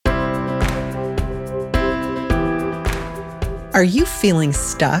Are you feeling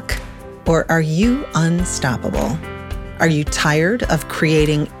stuck or are you unstoppable? Are you tired of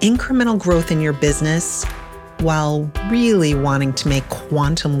creating incremental growth in your business while really wanting to make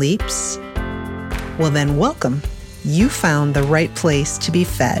quantum leaps? Well, then welcome. You found the right place to be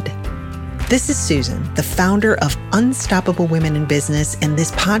fed. This is Susan, the founder of Unstoppable Women in Business, and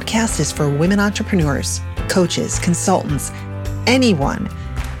this podcast is for women entrepreneurs, coaches, consultants, anyone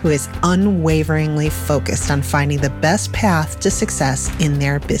who is unwaveringly focused on finding the best path to success in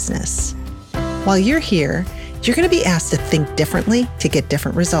their business. While you're here, you're going to be asked to think differently to get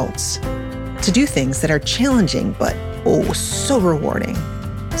different results, to do things that are challenging but oh so rewarding.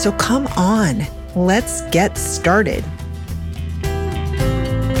 So come on, let's get started.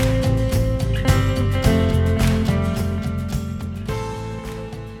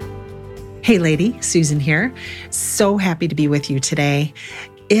 Hey lady, Susan here. So happy to be with you today.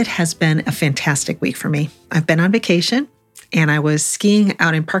 It has been a fantastic week for me. I've been on vacation and I was skiing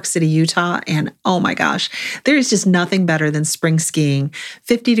out in Park City, Utah. And oh my gosh, there is just nothing better than spring skiing.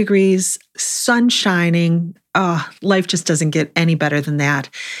 50 degrees, sun shining. Oh, life just doesn't get any better than that.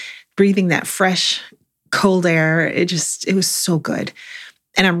 Breathing that fresh, cold air. It was so good.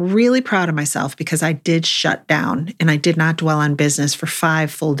 And I'm really proud of myself because I did shut down and I did not dwell on business for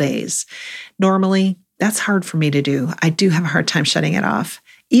 5 full days. Normally, that's hard for me to do. I do have a hard time shutting it off.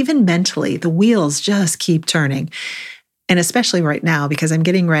 Even mentally, the wheels just keep turning. And especially right now, because I'm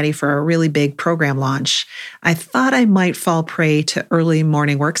getting ready for a really big program launch, I thought I might fall prey to early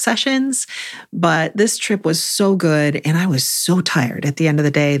morning work sessions, but this trip was so good and I was so tired at the end of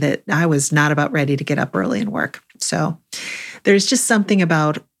the day that I was not about ready to get up early and work. So there's just something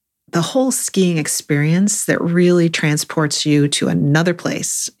about the whole skiing experience that really transports you to another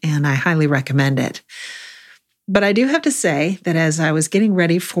place, and I highly recommend it. But I do have to say that as I was getting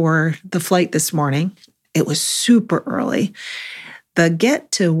ready for the flight this morning, it was super early. The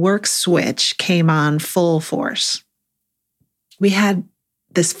get to work switch came on full force. We had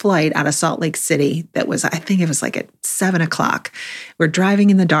this flight out of Salt Lake City that was, I think it was like at 7 o'clock. We're driving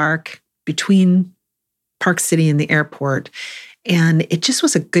in the dark between Park City and the airport. And it just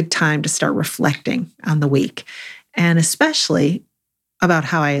was a good time to start reflecting on the week, and especially about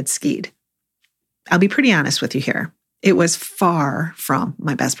how I had skied. I'll be pretty honest with you here. It was far from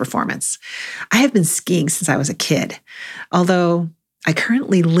my best performance. I have been skiing since I was a kid, although I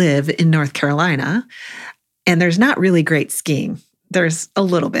currently live in North Carolina, and there's not really great skiing. There's a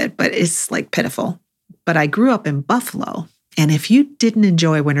little bit, but it's like pitiful. But I grew up in Buffalo, and if you didn't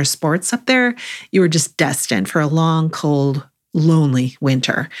enjoy winter sports up there, you were just destined for a long, cold, lonely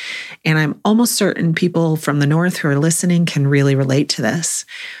winter. And I'm almost certain people from the north who are listening can really relate to this.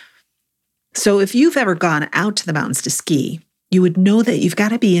 So if you've ever gone out to the mountains to ski, you would know that you've got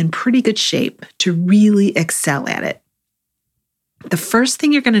to be in pretty good shape to really excel at it. The first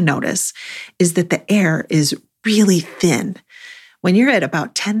thing you're going to notice is that the air is really thin. When you're at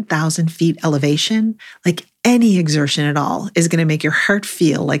about 10,000 feet elevation, like any exertion at all is going to make your heart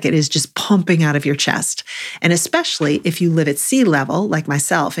feel like it is just pumping out of your chest. And especially if you live at sea level, like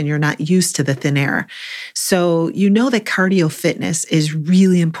myself, and you're not used to the thin air. So you know that cardio fitness is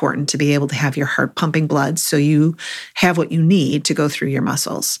really important to be able to have your heart pumping blood so you have what you need to go through your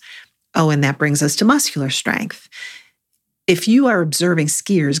muscles. Oh, and that brings us to muscular strength. If you are observing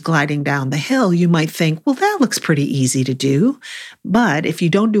skiers gliding down the hill, you might think, well, that looks pretty easy to do. But if you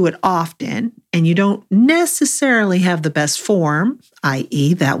don't do it often and you don't necessarily have the best form,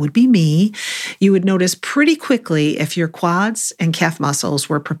 i.e., that would be me, you would notice pretty quickly if your quads and calf muscles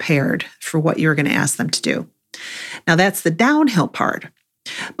were prepared for what you're going to ask them to do. Now, that's the downhill part.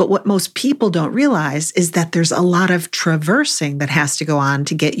 But what most people don't realize is that there's a lot of traversing that has to go on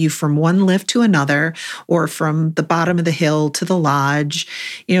to get you from one lift to another, or from the bottom of the hill to the lodge.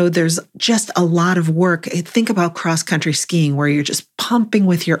 You know, there's just a lot of work. Think about cross-country skiing where you're just pumping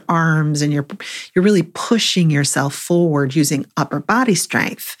with your arms and you're really pushing yourself forward using upper body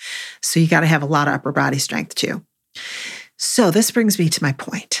strength. So you got to have a lot of upper body strength too. So this brings me to my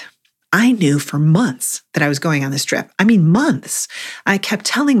point. I knew for months that I was going on this trip. I mean, months. I kept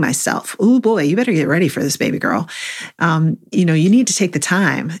telling myself, oh boy, you better get ready for this, baby girl. You need to take the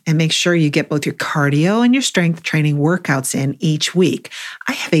time and make sure you get both your cardio and your strength training workouts in each week.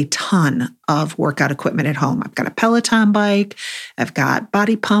 I have a ton of workout equipment at home. I've got a Peloton bike. I've got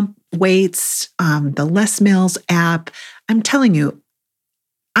body pump weights, the Les Mills app. I'm telling you,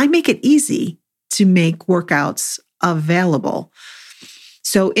 I make it easy to make workouts available.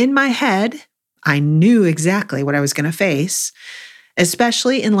 So in my head, I knew exactly what I was going to face,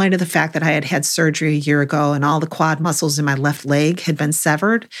 especially in light of the fact that I had had surgery a year ago and all the quad muscles in my left leg had been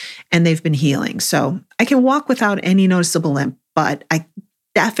severed and they've been healing. So I can walk without any noticeable limp but I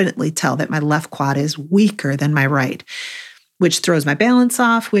definitely tell that my left quad is weaker than my right, which throws my balance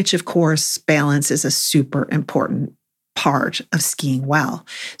off, which of course, balance is a super important part of skiing well.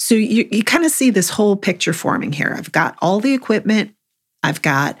 So you kind of see this whole picture forming here. I've got all the equipment. I've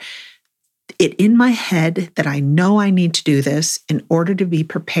got it in my head that I know I need to do this in order to be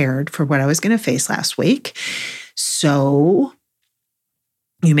prepared for what I was going to face last week. So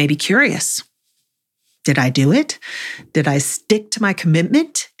you may be curious. Did I do it? Did I stick to my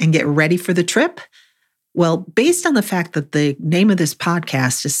commitment and get ready for the trip? Well, based on the fact that the name of this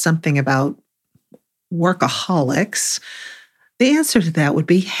podcast is something about workaholics, the answer to that would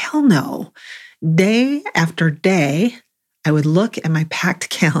be hell no. Day after day, I would look at my packed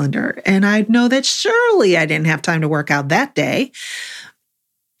calendar and I'd know that surely I didn't have time to work out that day.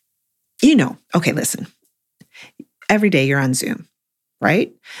 Okay, listen, every day you're on Zoom,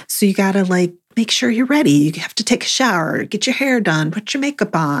 right? So you got to make sure you're ready. You have to take a shower, get your hair done, put your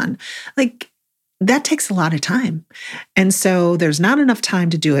makeup on. That takes a lot of time. And so there's not enough time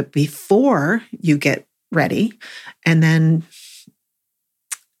to do it before you get ready. And then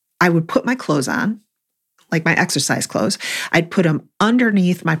I would put my clothes on, like my exercise clothes. I'd put them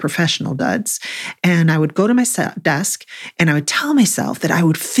underneath my professional duds. And I would go to my desk and I would tell myself that I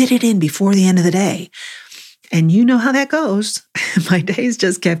would fit it in before the end of the day. And you know how that goes. My days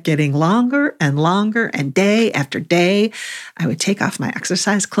just kept getting longer and longer, and day after day, I would take off my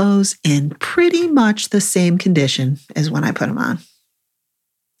exercise clothes in pretty much the same condition as when I put them on.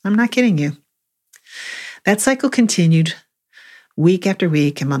 I'm not kidding you. That cycle continued week after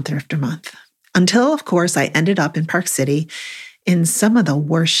week and month after month, until, of course, I ended up in Park City in some of the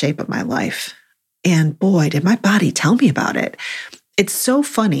worst shape of my life. And boy, did my body tell me about it. It's so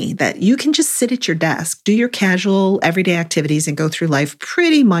funny that you can just sit at your desk, do your casual everyday activities, and go through life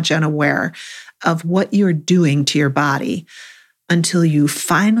pretty much unaware of what you're doing to your body until you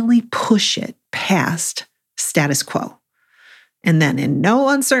finally push it past status quo. And then in no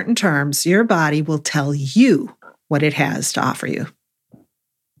uncertain terms, your body will tell you what it has to offer you.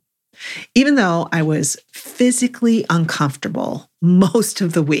 Even though I was physically uncomfortable most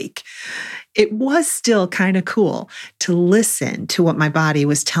of the week, it was still kind of cool to listen to what my body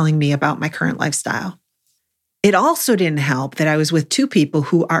was telling me about my current lifestyle. It also didn't help that I was with two people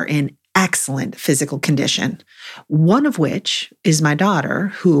who are in excellent physical condition, one of which is my daughter,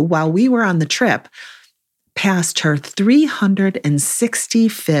 who, while we were on the trip, passed her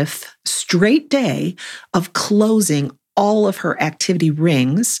 365th straight day of closing all of her activity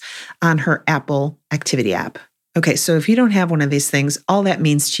rings on her Apple Activity app. Okay, so if you don't have one of these things, all that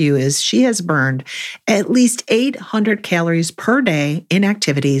means to you is she has burned at least 800 calories per day in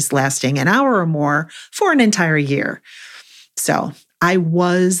activities lasting an hour or more for an entire year. So I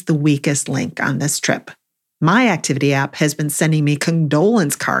was the weakest link on this trip. My activity app has been sending me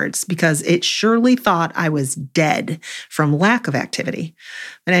condolence cards because it surely thought I was dead from lack of activity.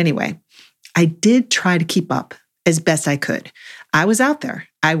 But anyway, I did try to keep up as best I could. I was out there.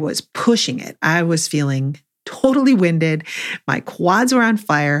 I was pushing it. I was feeling totally winded. My quads were on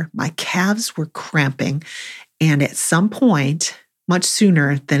fire. My calves were cramping. And at some point, much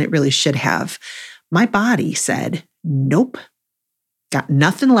sooner than it really should have, my body said, nope, got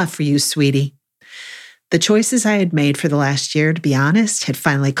nothing left for you, sweetie. The choices I had made for the last year, to be honest, had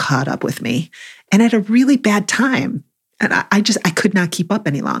finally caught up with me and at a really bad time. And I could not keep up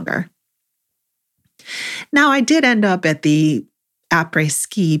any longer. Now, I did end up at the après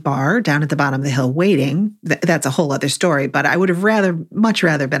ski bar down at the bottom of the hill waiting. That's a whole other story, but I would have much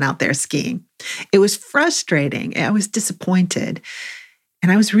rather been out there skiing. It was frustrating. I was disappointed.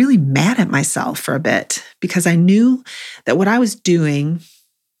 And I was really mad at myself for a bit because I knew that what I was doing,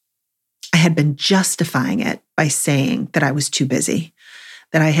 I had been justifying it by saying that I was too busy,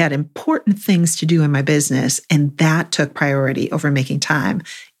 that I had important things to do in my business, and that took priority over making time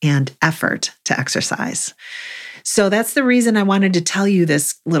and effort to exercise. So that's the reason I wanted to tell you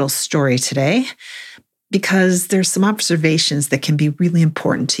this little story today, because there's some observations that can be really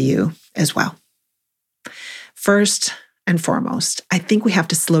important to you as well. First and foremost, I think we have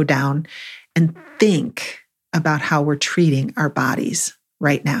to slow down and think about how we're treating our bodies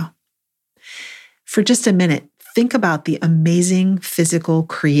right now. For just a minute, think about the amazing physical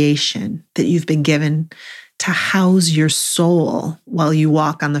creation that you've been given to house your soul while you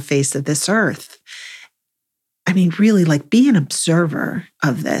walk on the face of this earth. I mean, really, be an observer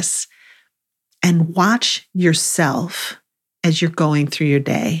of this and watch yourself as you're going through your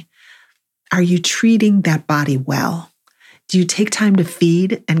day. Are you treating that body well? Do you take time to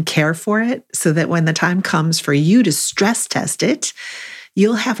feed and care for it so that when the time comes for you to stress test it,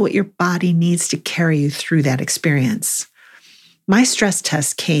 you'll have what your body needs to carry you through that experience? My stress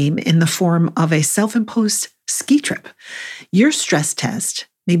test came in the form of a self-imposed ski trip. Your stress test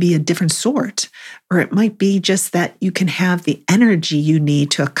may be a different sort, or it might be just that you can have the energy you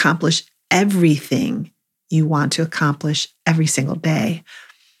need to accomplish everything you want to accomplish every single day.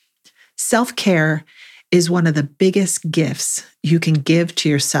 Self-care is one of the biggest gifts you can give to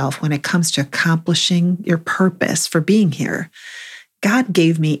yourself when it comes to accomplishing your purpose for being here. God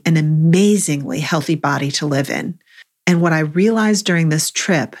gave me an amazingly healthy body to live in. And what I realized during this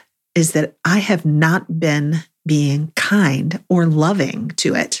trip is that I have not been being kind or loving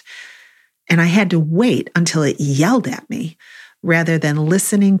to it. And I had to wait until it yelled at me rather than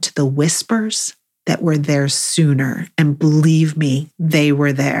listening to the whispers that were there sooner. And believe me, they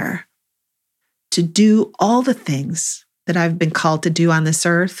were there. To do all the things that I've been called to do on this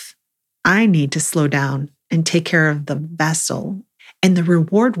earth, I need to slow down and take care of the vessel. And the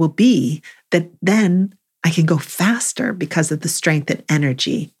reward will be that then I can go faster because of the strength and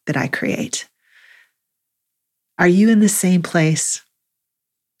energy that I create. Are you in the same place?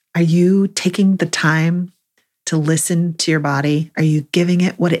 Are you taking the time to listen to your body? Are you giving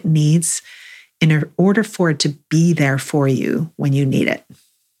it what it needs in order for it to be there for you when you need it?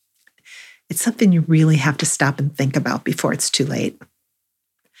 It's something you really have to stop and think about before it's too late.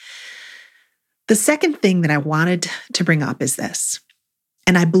 The second thing that I wanted to bring up is this,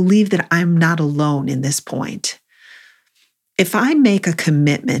 and I believe that I'm not alone in this point. If I make a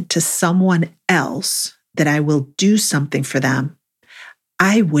commitment to someone else that I will do something for them,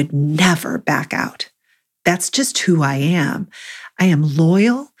 I would never back out. That's just who I am. I am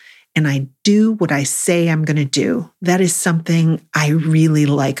loyal and I do what I say I'm going to do. That is something I really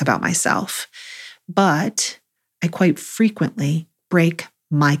like about myself. But I quite frequently break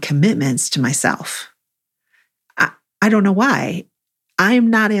my commitments to myself. I don't know why. I am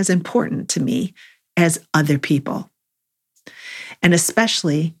not as important to me as other people. And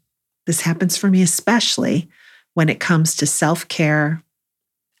especially, this happens for me especially when it comes to self-care,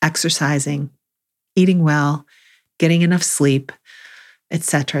 exercising, eating well, getting enough sleep,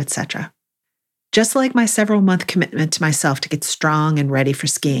 etc., etc. Just like my several-month commitment to myself to get strong and ready for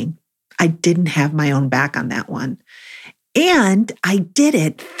skiing, I didn't have my own back on that one. And I did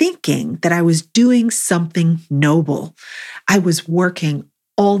it thinking that I was doing something noble. I was working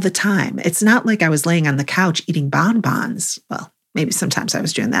all the time. It's not like I was laying on the couch eating bonbons. Well, maybe sometimes I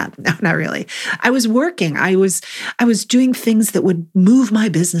was doing that. No, not really. I was working. I was doing things that would move my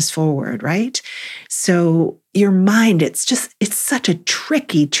business forward, right? So your mind, it's such a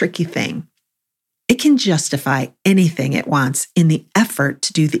tricky thing. It can justify anything it wants in the effort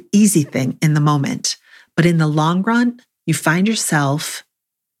to do the easy thing in the moment. But in the long run, you find yourself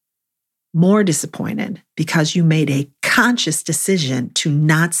more disappointed because you made a conscious decision to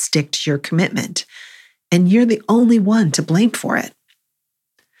not stick to your commitment. And you're the only one to blame for it.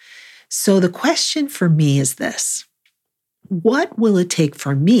 So the question for me is this: what will it take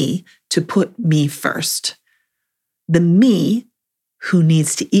for me to put me first? The me who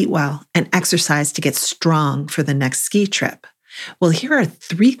needs to eat well and exercise to get strong for the next ski trip. Well, here are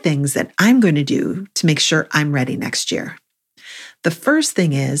 3 things that I'm going to do to make sure I'm ready next year. The first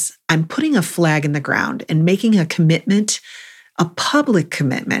thing is I'm putting a flag in the ground and making a commitment, a public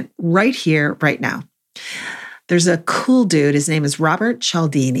commitment right here, right now. There's a cool dude. His name is Robert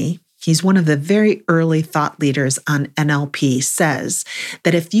Cialdini. He's one of the very early thought leaders on NLP, says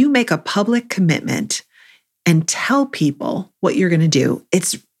that if you make a public commitment and tell people what you're going to do,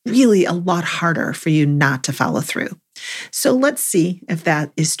 it's really a lot harder for you not to follow through. So let's see if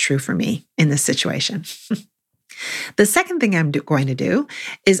that is true for me in this situation. The second thing I'm going to do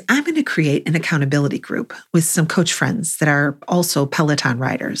is I'm going to create an accountability group with some coach friends that are also Peloton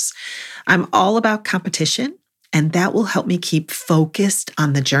riders. I'm all about competition, and that will help me keep focused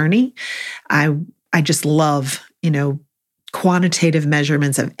on the journey. I just love, quantitative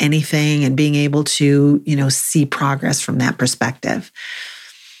measurements of anything and being able to, see progress from that perspective.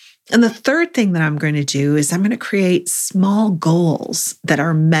 And the third thing that I'm going to do is I'm going to create small goals that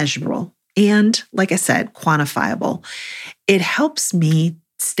are measurable and, like I said, quantifiable. It helps me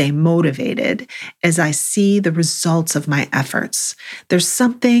stay motivated as I see the results of my efforts. There's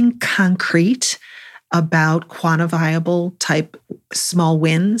something concrete about quantifiable type small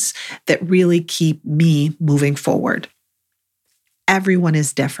wins that really keep me moving forward. Everyone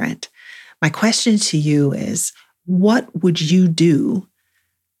is different. My question to you is, what would you do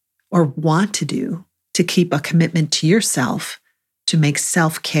or want to do to keep a commitment to yourself to make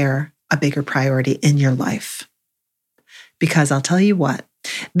self-care a bigger priority in your life? Because I'll tell you what,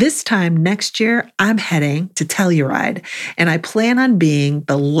 This time next year, I'm heading to Telluride, and I plan on being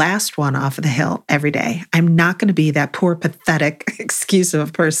the last one off of the hill every day. I'm not going to be that poor, pathetic excuse of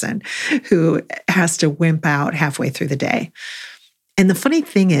a person who has to wimp out halfway through the day. And the funny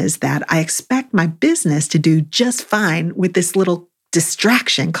thing is that I expect my business to do just fine with this little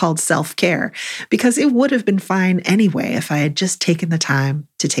distraction called self-care, because it would have been fine anyway if I had just taken the time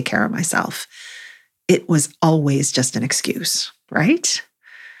to take care of myself. It was always just an excuse, right?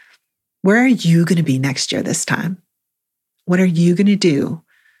 Where are you going to be next year this time? What are you going to do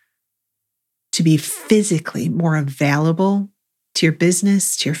to be physically more available to your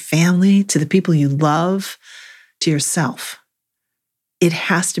business, to your family, to the people you love, to yourself? It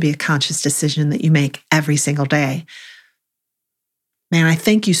has to be a conscious decision that you make every single day. Man, I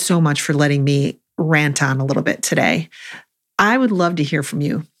thank you so much for letting me rant on a little bit today. I would love to hear from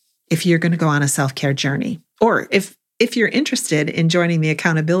you if you're going to go on a self-care journey, or if you're interested in joining the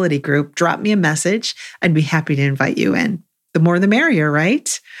accountability group, drop me a message. I'd be happy to invite you in. The more the merrier,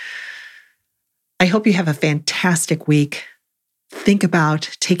 right? I hope you have a fantastic week. Think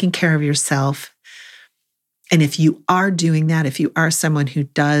about taking care of yourself. And if you are doing that, if you are someone who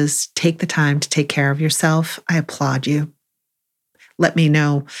does take the time to take care of yourself, I applaud you. Let me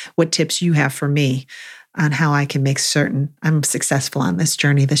know what tips you have for me on how I can make certain I'm successful on this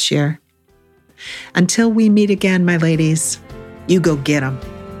journey this year. Until we meet again, my ladies, you go get them.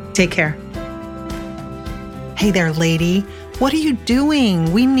 Take care. Hey there, lady. What are you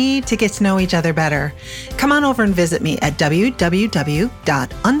doing? We need to get to know each other better. Come on over and visit me at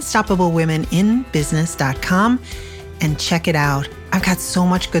www.unstoppablewomeninbusiness.com and check it out. I've got so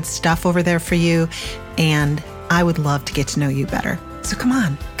much good stuff over there for you, and I would love to get to know you better. So come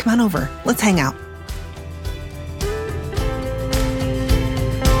on over. Let's hang out.